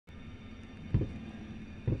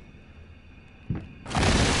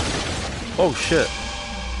Oh shit.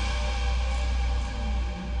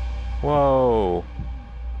 Whoa.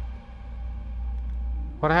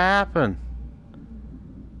 What happened?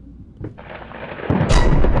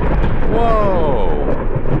 Whoa.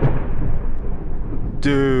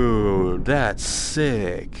 Dude, that's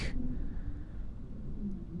sick.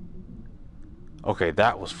 Okay,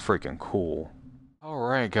 that was freaking cool.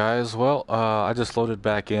 Alright guys, well, I just loaded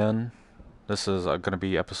back in. This is going to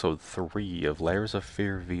be episode 3 of Layers of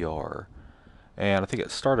Fear VR. And I think it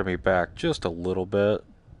started me back just a little bit.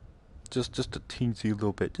 Just a teensy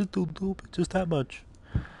little bit. Just a little bit, just that much.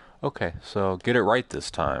 Okay, so get it right this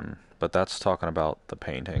time. But that's talking about the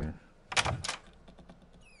painting.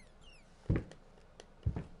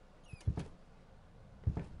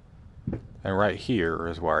 And right here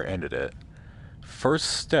is where I ended it.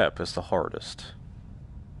 First step is the hardest.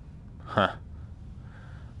 Huh.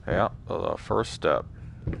 Yeah, the first step.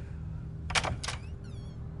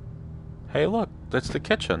 Hey look, that's the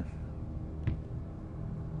kitchen.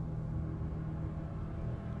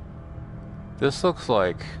 This looks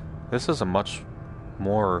like this is a much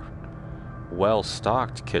more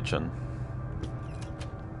well-stocked kitchen.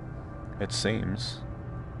 It seems.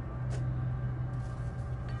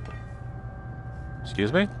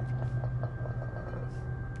 Excuse me?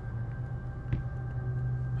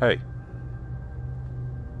 Hey.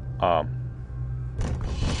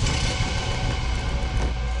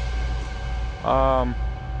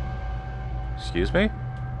 Excuse me?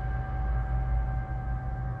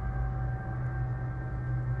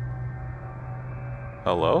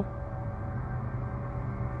 Hello?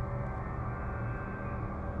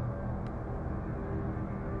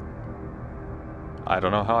 I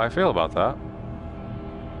don't know how I feel about that.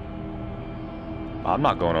 I'm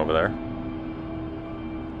not going over there.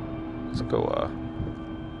 Let's go,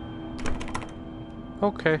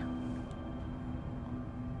 okay.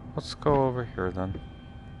 Let's go over here then.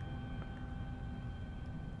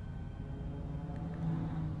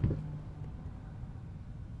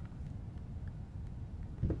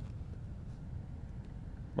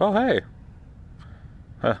 Oh, hey.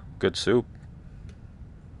 Huh, good soup.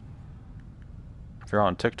 If you're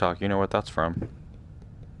on TikTok, you know what that's from.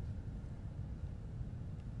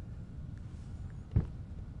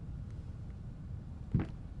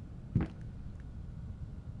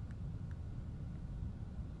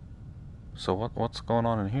 So what's going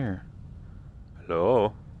on in here?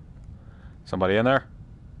 Hello? Somebody in there?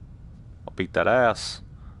 I'll beat that ass.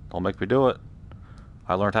 Don't make me do it.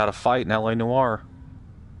 I learned how to fight in LA Noire.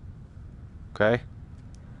 Okay?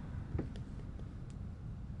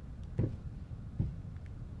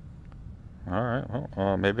 Alright,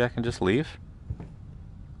 well, maybe I can just leave?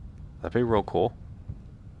 That'd be real cool.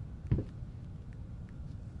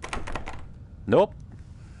 Nope.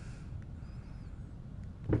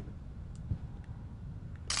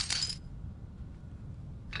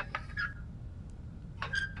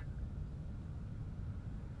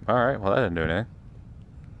 Alright, well that didn't do anything.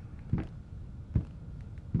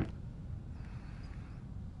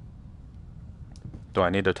 Do I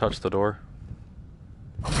need to touch the door?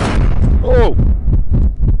 Oh!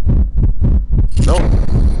 Nope.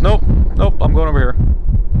 Nope. Nope. I'm going over here.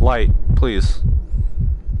 Light, please.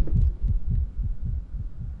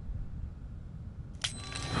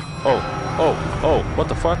 Oh. Oh. Oh. What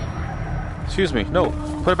the fuck? Excuse me. No.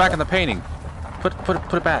 Put it back in the painting. Put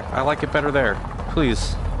it back. I like it better there.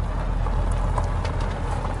 Please.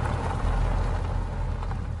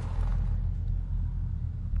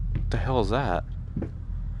 What the hell is that?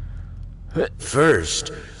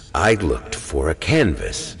 First, I looked for a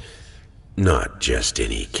canvas. Not just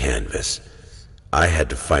any canvas. I had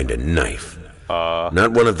to find a knife.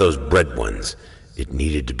 Not one of those bread ones. It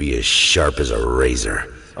needed to be as sharp as a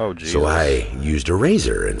razor. Oh, Jesus. So I used a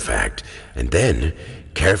razor, in fact, and then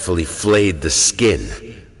carefully flayed the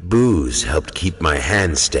skin. Booze helped keep my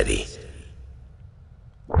hand steady.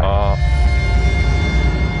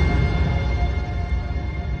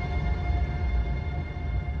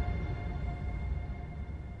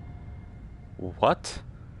 What?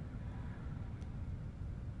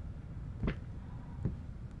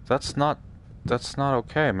 That's not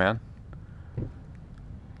okay, man.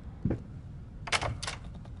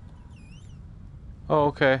 Oh,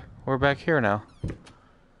 okay. We're back here now.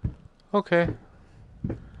 Okay.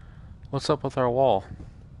 What's up with our wall?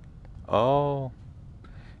 Oh,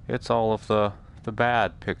 it's all of the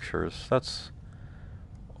bad pictures. That's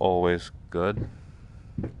always good.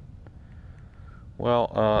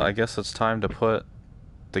 Well, I guess it's time to put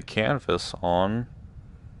the canvas on.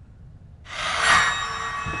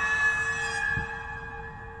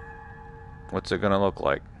 What's it gonna look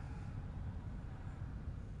like?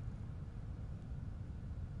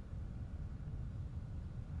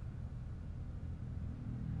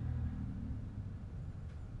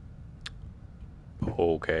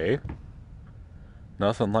 Okay.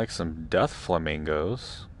 Nothing like some death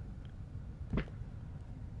flamingos.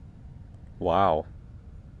 Wow.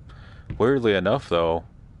 Weirdly enough, though,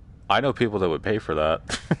 I know people that would pay for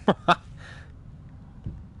that.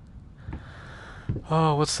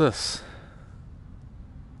 Oh, what's this?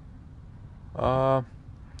 Uh,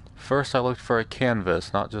 First I looked for a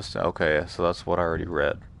canvas, not just... Okay, so that's what I already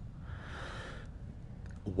read.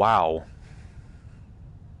 Wow.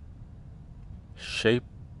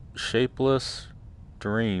 Shapeless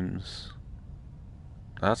dreams.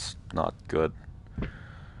 That's not good.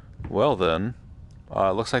 Well then,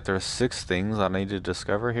 looks like there's 6 things I need to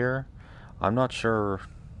discover here. I'm not sure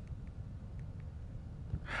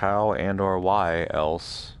how and or why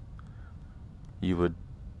else you would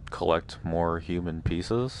collect more human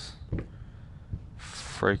pieces.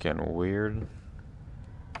 Freaking weird.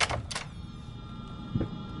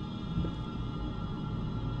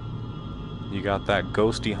 You got that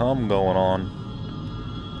ghosty hum going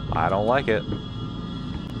on. I don't like it.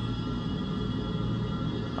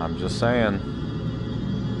 I'm just saying.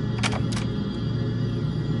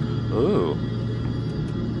 Ooh.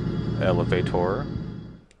 Elevator.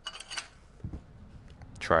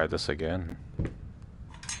 Try this again.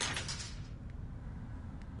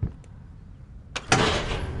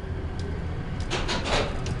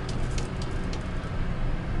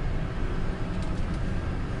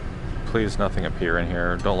 Please, nothing appear in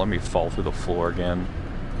here. Don't let me fall through the floor again.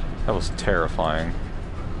 That was terrifying.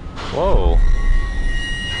 Whoa.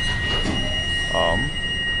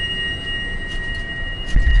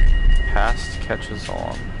 Past catches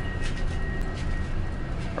on.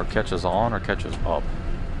 Or catches on, or catches up.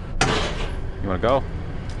 You wanna go?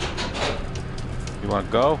 You wanna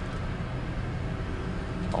go?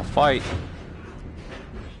 I'll fight.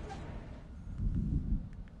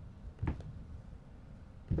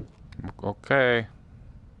 Okay.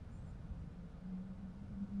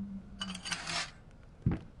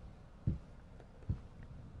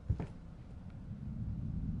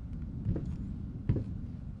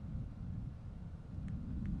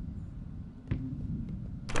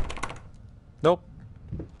 Nope.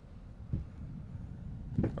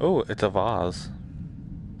 Oh, it's a vase.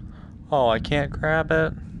 Oh, I can't grab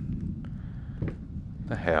it?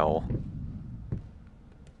 The hell?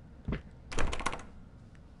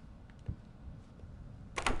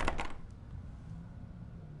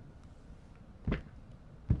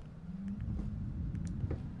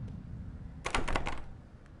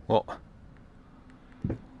 Well,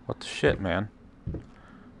 what the shit, man?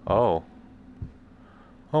 Oh.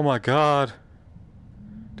 Oh my god.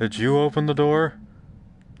 Did you open the door?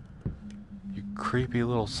 You creepy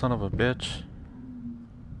little son of a bitch.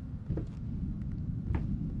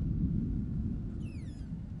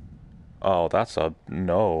 Oh, that's a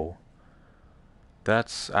no.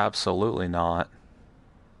 That's absolutely not.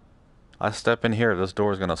 I step in here, this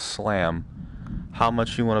door's gonna slam. How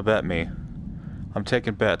much you wanna bet me? I'm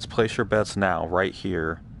taking bets. Place your bets now, right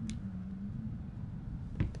here.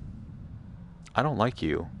 I don't like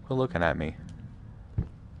you. Quit looking at me.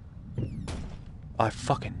 I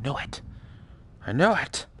fucking knew it. I knew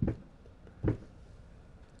it.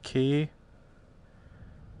 Key.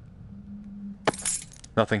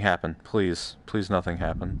 Nothing happened. Please. Please nothing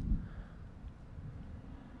happened.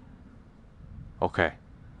 Okay.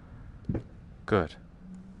 Good.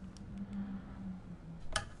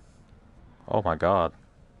 Oh my god.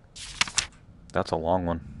 That's a long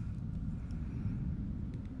one.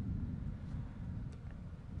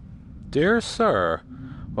 Dear sir,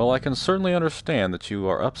 well, I can certainly understand that you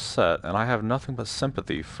are upset, and I have nothing but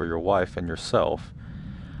sympathy for your wife and yourself.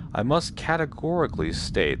 I must categorically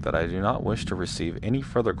state that I do not wish to receive any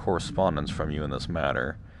further correspondence from you in this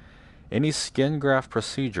matter. Any skin graft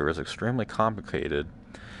procedure is extremely complicated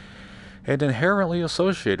and inherently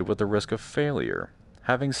associated with the risk of failure.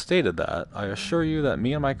 Having stated that, I assure you that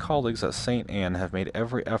me and my colleagues at St. Anne have made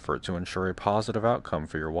every effort to ensure a positive outcome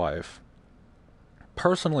for your wife.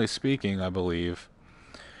 Personally speaking, I believe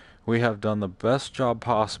we have done the best job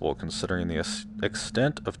possible considering the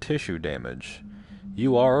extent of tissue damage.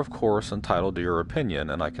 You are, of course, entitled to your opinion,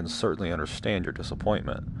 and I can certainly understand your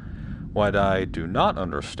disappointment. What I do not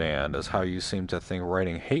understand is how you seem to think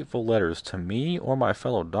writing hateful letters to me or my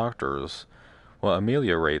fellow doctors will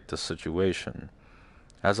ameliorate the situation.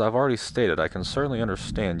 As I've already stated, I can certainly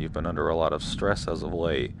understand you've been under a lot of stress as of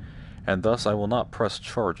late, and thus I will not press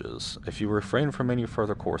charges if you refrain from any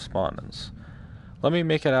further correspondence. Let me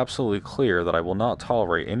make it absolutely clear that I will not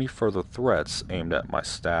tolerate any further threats aimed at my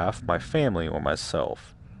staff, my family, or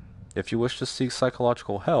myself. If you wish to seek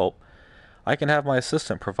psychological help, I can have my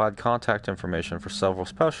assistant provide contact information for several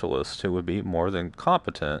specialists who would be more than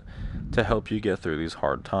competent to help you get through these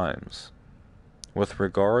hard times. With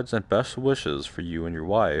regards and best wishes for you and your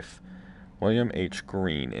wife, William H.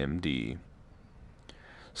 Green, MD.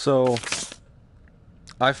 So,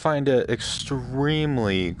 I find it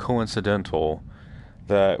extremely coincidental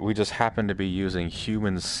that we just happen to be using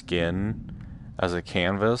human skin as a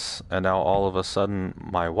canvas, and now all of a sudden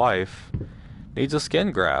my wife needs a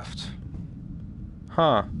skin graft.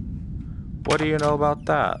 Huh. What do you know about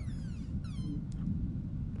that?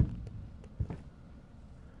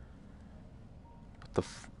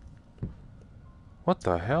 What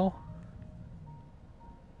the hell?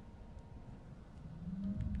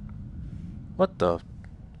 What the...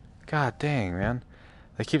 God dang, man.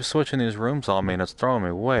 They keep switching these rooms on me and it's throwing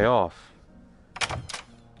me way off.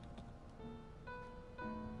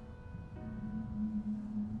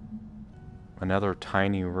 Another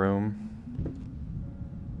tiny room.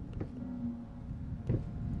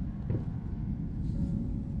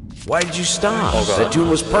 Why did you stop? Oh, that tune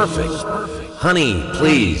was perfect. Honey,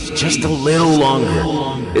 please, just a little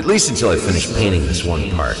longer. At least until I finish painting this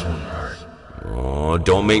one part. Oh,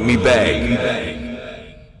 don't make me beg.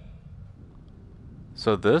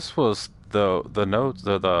 So this was the notes,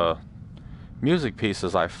 the music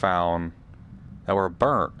pieces I found that were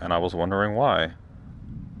burnt, and I was wondering why.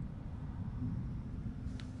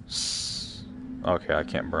 Okay, I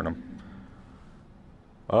can't burn them.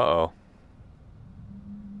 Uh-oh.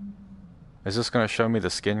 Is this going to show me the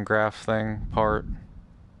skin graft thing part?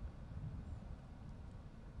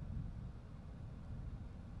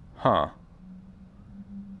 Huh.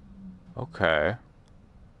 Okay.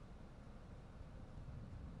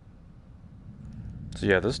 So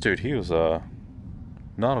yeah, this dude, he was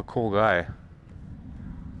not a cool guy.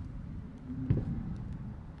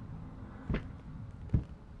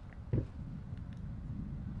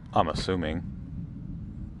 I'm assuming.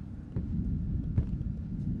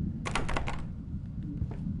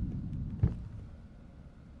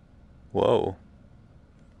 Whoa.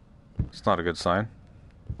 It's not a good sign.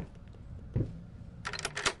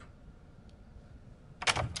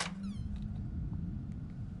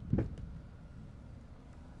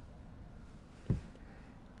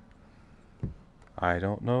 I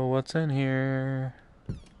don't know what's in here.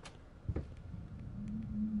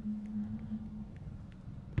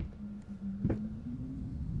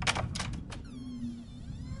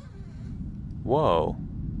 Whoa.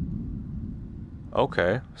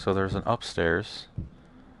 Okay, so there's an upstairs.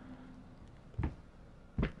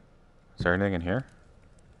 Is there anything in here?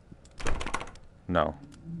 No.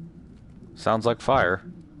 Sounds like fire.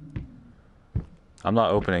 I'm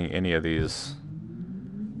not opening any of these.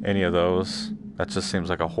 Any of those. That just seems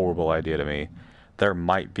like a horrible idea to me. There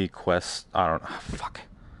might be quests. I don't know. Fuck.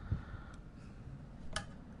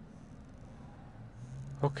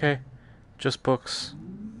 Okay. Just books.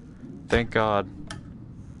 Thank God.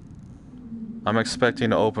 I'm expecting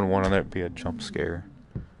to open one and there'd be a jump scare.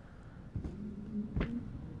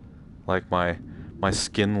 Like my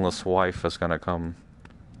skinless wife is gonna come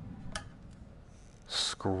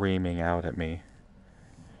screaming out at me.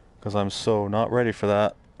 Because I'm so not ready for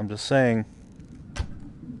that. I'm just saying.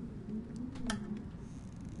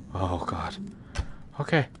 Oh God.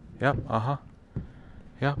 Okay. Yep. Uh-huh.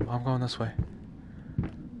 Yep. I'm going this way.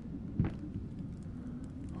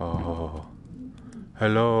 Oh.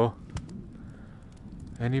 Hello.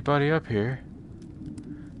 Anybody up here?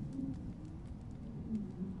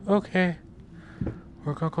 Okay.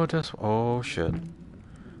 We're gonna go this way. Oh shit.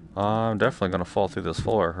 I'm definitely gonna fall through this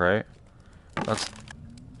floor, right? That's...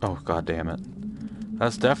 Oh God damn it.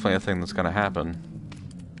 That's definitely a thing that's gonna happen.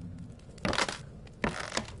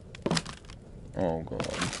 Oh God.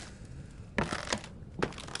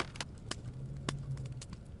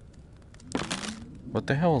 What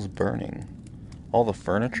the hell is burning? All the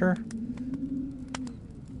furniture?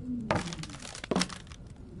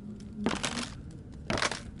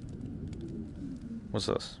 What's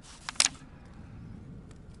this?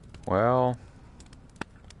 Well...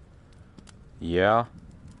 Yeah.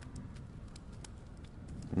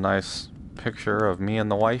 Nice picture of me and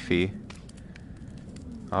the wifey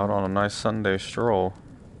out on a nice Sunday stroll.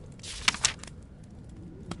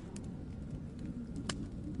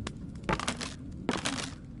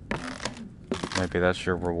 Maybe that's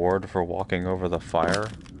your reward for walking over the fire?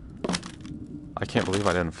 I can't believe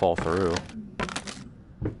I didn't fall through.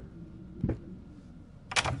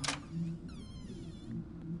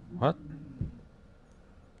 What?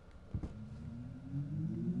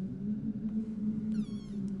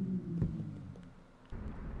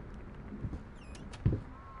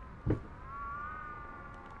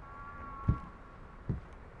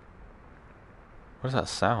 What is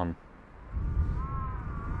that sound?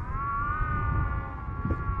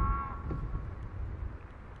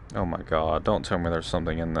 Oh my god, don't tell me there's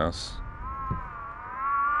something in this.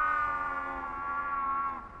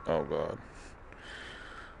 Oh god.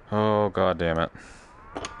 Oh god damn it.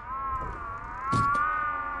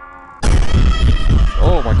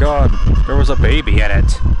 Oh my god, there was a baby in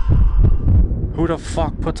it. Who the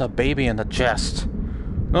fuck puts a baby in the chest?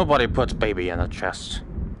 Nobody puts baby in the chest.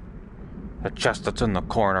 The chest that's in the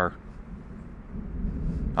corner.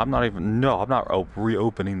 I'm not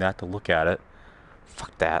reopening that to look at it.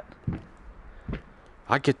 Fuck that.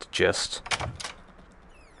 I get the gist.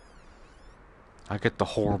 I get the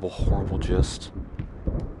horrible, horrible gist.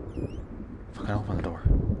 Fucking open the door.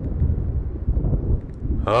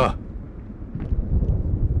 Ugh.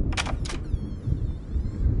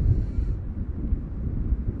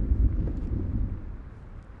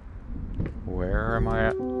 Where am I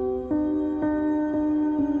at?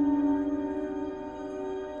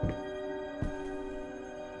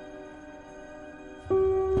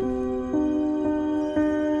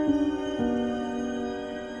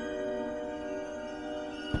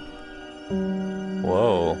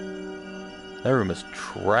 Whoa. That room is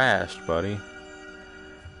trashed, buddy.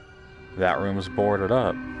 That room is boarded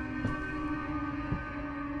up.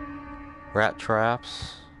 Rat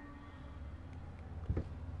traps.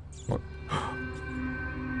 What?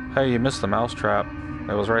 Hey, you missed the mouse trap.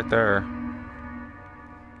 It was right there.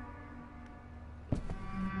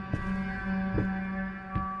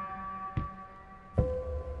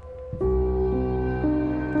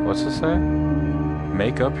 What's it say?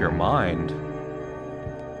 Make up your mind.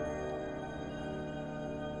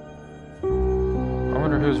 I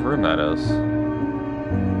wonder whose room that is.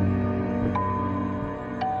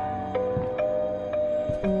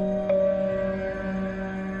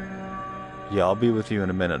 Yeah, I'll be with you in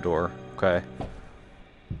a minute, Door. Okay?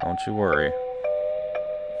 Don't you worry.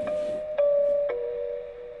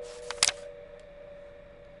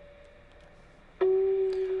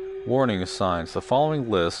 Warning signs. The following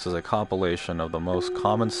list is a compilation of the most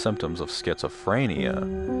common symptoms of schizophrenia.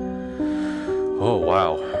 Oh,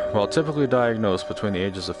 wow. While typically diagnosed between the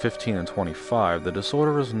ages of 15 and 25, the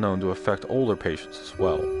disorder is known to affect older patients as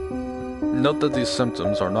well. Note that these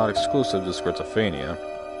symptoms are not exclusive to schizophrenia,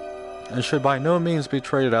 and should by no means be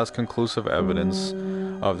treated as conclusive evidence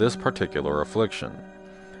of this particular affliction.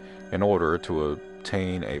 In order to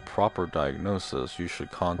obtain a proper diagnosis, you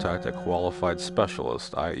should contact a qualified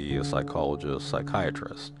specialist, i.e. a psychologist,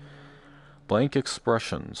 psychiatrist. Blank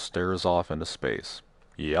expression stares off into space.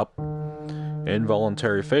 Yep.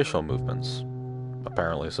 Involuntary facial movements.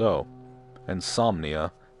 Apparently so.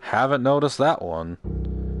 Insomnia. Haven't noticed that one.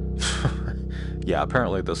 Yeah,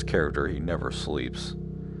 apparently this character, he never sleeps.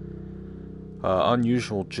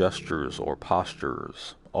 Unusual gestures or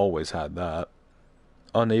postures. Always had that.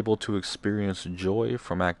 Unable to experience joy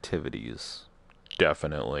from activities.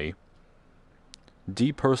 Definitely.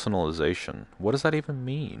 Depersonalization. What does that even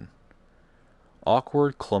mean?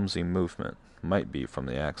 Awkward, clumsy movement. Might be from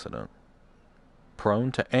the accident.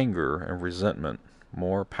 Prone to anger and resentment.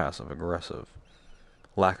 More passive-aggressive.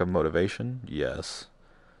 Lack of motivation? Yes.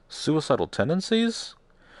 Suicidal tendencies?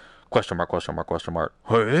 Question mark, question mark, question mark.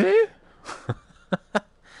 Hey?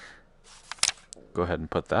 Go ahead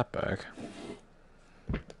and put that back.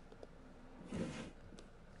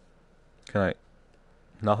 Can I...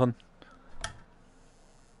 Nothing?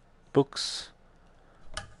 Books.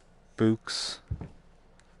 Books.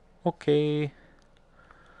 Okay.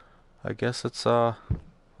 I guess it's,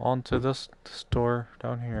 on to this door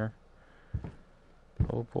down here.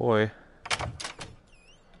 Oh boy.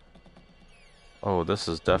 Oh, this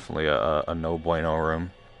is definitely a no bueno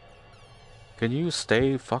room. Can you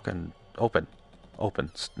stay fucking open?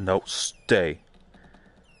 Open. No, stay.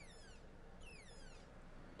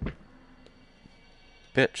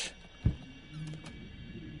 Bitch.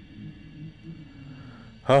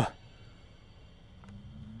 Huh.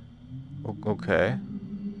 Okay.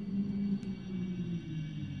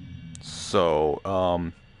 So,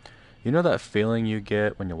 you know that feeling you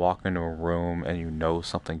get when you walk into a room and you know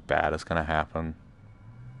something bad is gonna happen?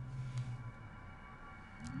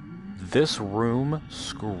 This room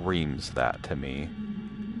screams that to me.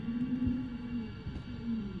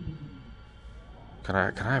 Can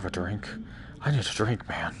I have a drink? I need a drink,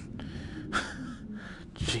 man.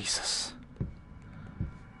 Jesus.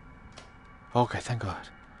 Okay, thank God.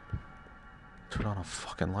 Turn on a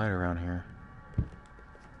fucking light around here.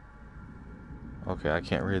 Okay, I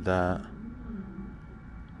can't read that.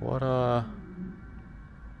 What,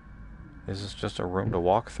 is this just a room to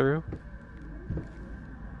walk through?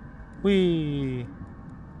 Whee!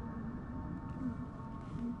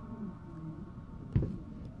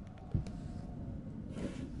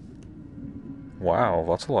 Wow,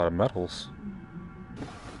 that's a lot of medals.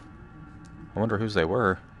 I wonder whose they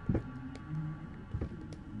were.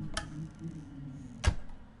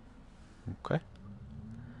 Okay.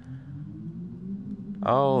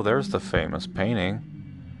 Oh, there's the famous painting.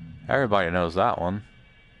 Everybody knows that one.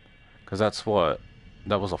 Because that's what?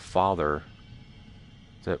 That was a father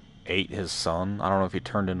that ate his son. I don't know if he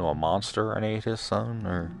turned into a monster and ate his son,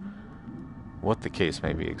 or what the case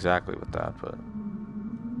may be exactly with that, but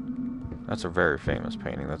that's a very famous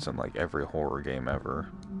painting. That's in like every horror game ever.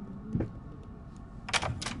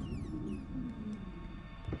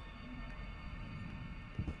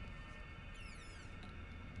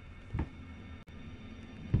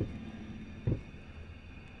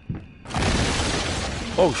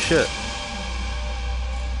 Oh shit.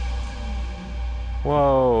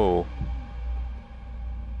 Whoa.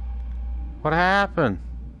 What happened?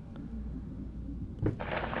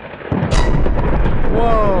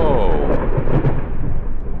 Whoa.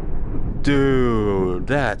 Dude,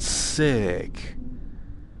 that's sick.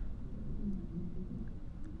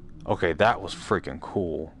 Okay, that was freaking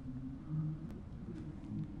cool.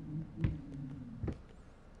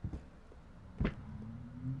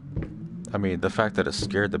 I mean, the fact that it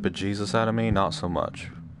scared the bejesus out of me, not so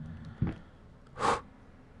much.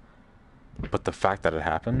 But the fact that it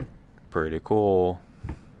happened, pretty cool.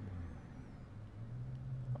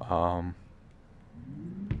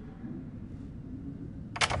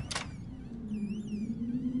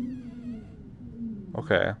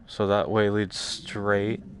 Okay, so that way leads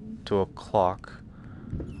straight to a clock.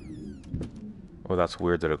 Oh, that's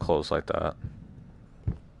weird that it closed like that.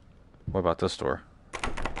 What about this door?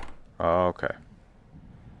 Okay.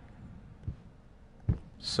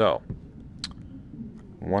 So,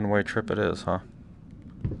 one-way trip it is, huh?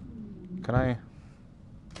 Can I?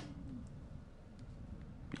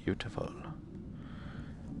 Beautiful.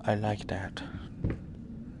 I like that.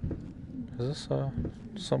 Is this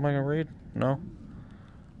something I can read? No?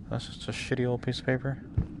 That's just a shitty old piece of paper?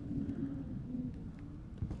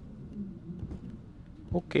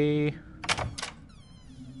 Okay.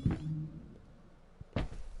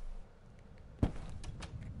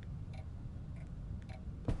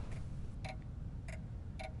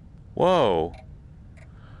 Whoa.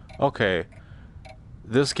 Okay.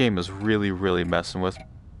 This game is really, really messing with...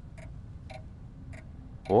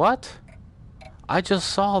 What? I just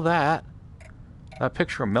saw that. That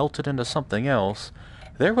picture melted into something else.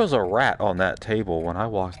 There was a rat on that table when I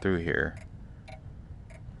walked through here.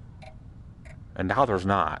 And now there's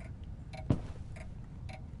not.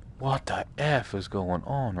 What the F is going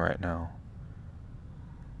on right now?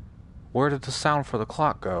 Where did the sound for the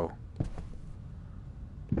clock go?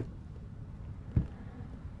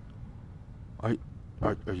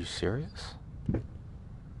 Are you serious?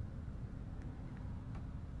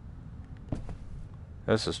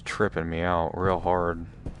 This is tripping me out real hard.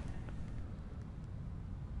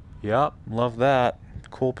 Yup, love that.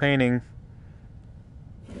 Cool painting.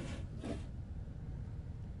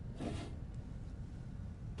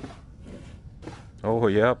 Oh,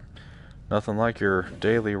 yep. Nothing like your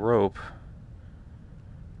daily rope.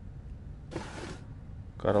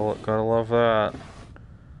 Gotta love that.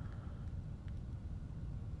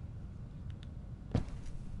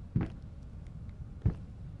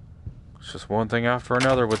 It's just one thing after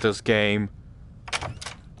another with this game.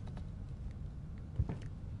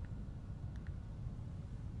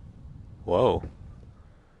 Whoa.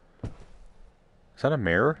 Is that a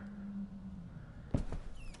mirror?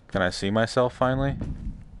 Can I see myself finally?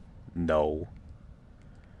 No.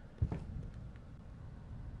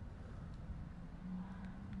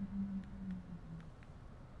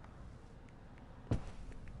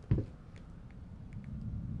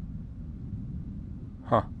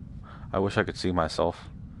 Huh. I wish I could see myself.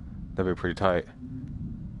 That'd be pretty tight.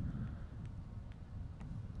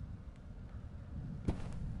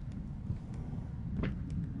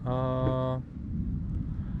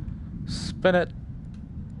 Spin it.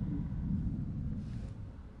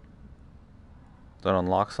 That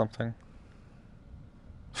unlock something?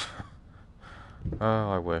 Oh,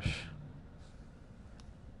 I wish.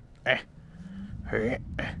 Okay,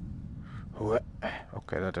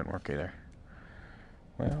 that didn't work either.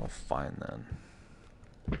 Well, fine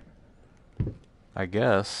then. I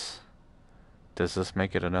guess. Does this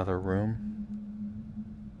make it another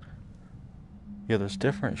room? Yeah, there's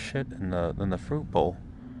different shit in the fruit bowl.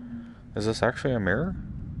 Is this actually a mirror?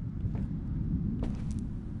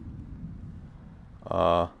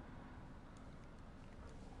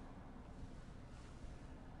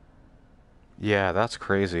 Yeah, that's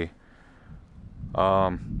crazy.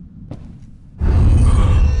 God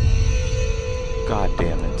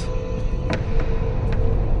damn it.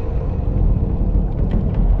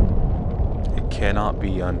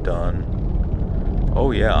 be undone.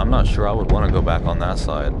 Oh yeah, I'm not sure I would want to go back on that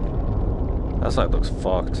side. That side looks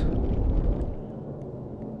fucked.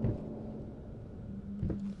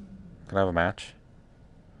 Can I have a match?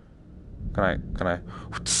 Can I?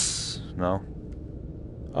 No.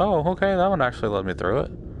 Oh, okay, that one actually let me through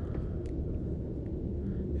it.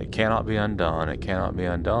 It cannot be undone, it cannot be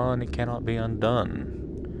undone, it cannot be undone.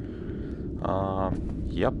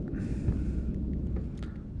 Yep.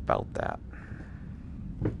 About that.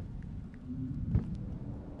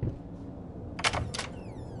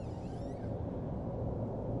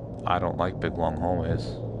 I don't like big long hallways.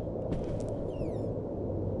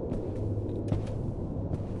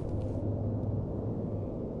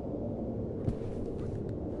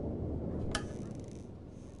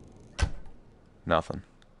 Nothing.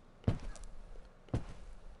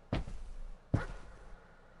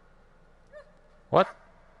 What?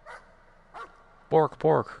 Bork,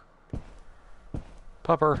 bork.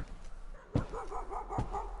 Pupper.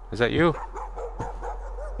 Is that you?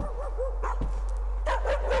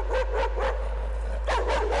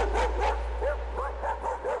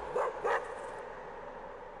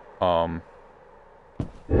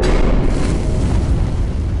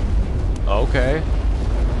 Okay.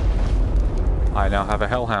 I now have a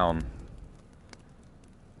hellhound.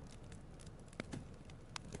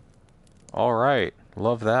 Alright.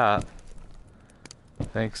 Love that.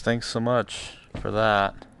 Thanks so much for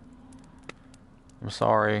that. I'm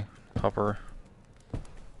sorry, Pupper.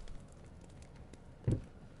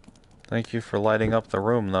 Thank you for lighting up the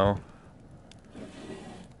room, though.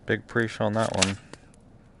 Big preach on that one.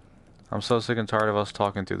 I'm so sick and tired of us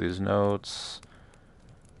talking through these notes.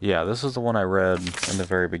 Yeah, this is the one I read in the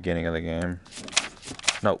very beginning of the game.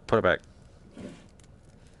 No, put it back.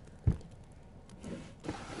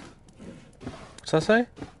 What's that say?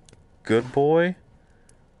 Good boy?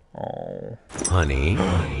 Oh. Honey,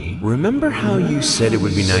 remember how you said it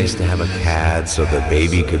would be nice to have a cat so the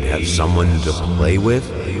baby could have someone to play with?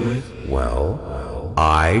 Well,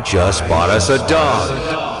 I just bought us a dog.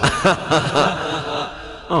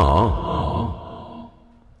 Aw.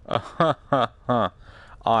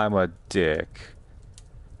 I'm a dick.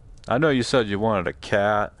 I know you said you wanted a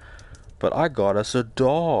cat, but I got us a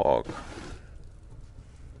dog.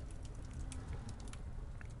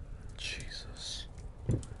 Jesus.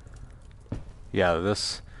 Yeah,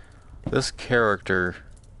 this character,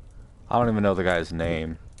 I don't even know the guy's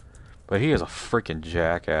name, but he is a freaking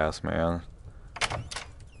jackass, man.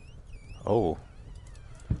 Oh.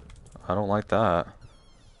 I don't like that.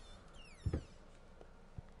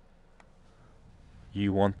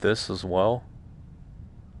 You want this as well?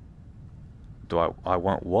 Do I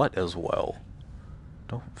want what as well?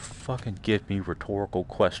 Don't fucking give me rhetorical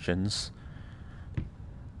questions.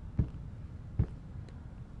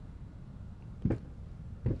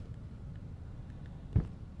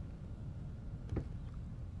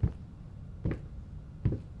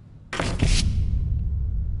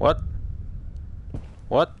 What?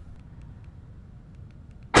 What?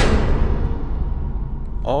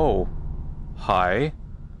 Oh. Hi.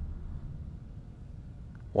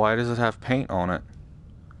 Why does it have paint on it?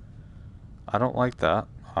 I don't like that.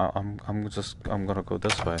 I'm gonna go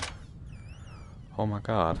this way. Oh my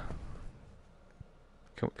god.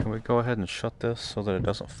 Can we go ahead and shut this so that it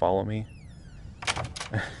doesn't follow me?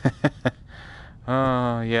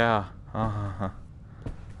 Yeah.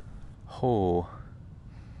 Oh.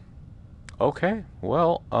 Okay.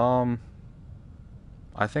 Well,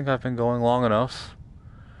 I think I've been going long enough.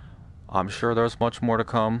 I'm sure there's much more to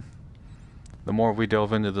come. The more we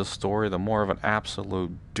delve into this story, the more of an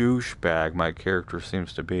absolute douchebag my character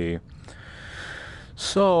seems to be.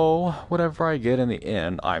 So, whatever I get in the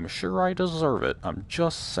end, I'm sure I deserve it. I'm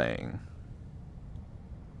just saying.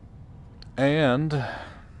 And,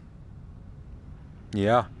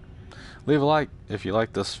 yeah. Leave a like if you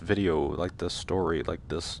like this video, like this story, like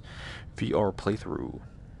this VR playthrough.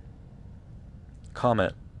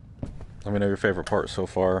 Comment. Let me know your favorite part so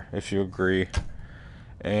far, if you agree.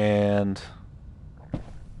 And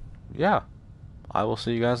yeah, I will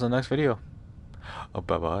see you guys in the next video.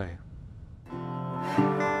 Bye-bye.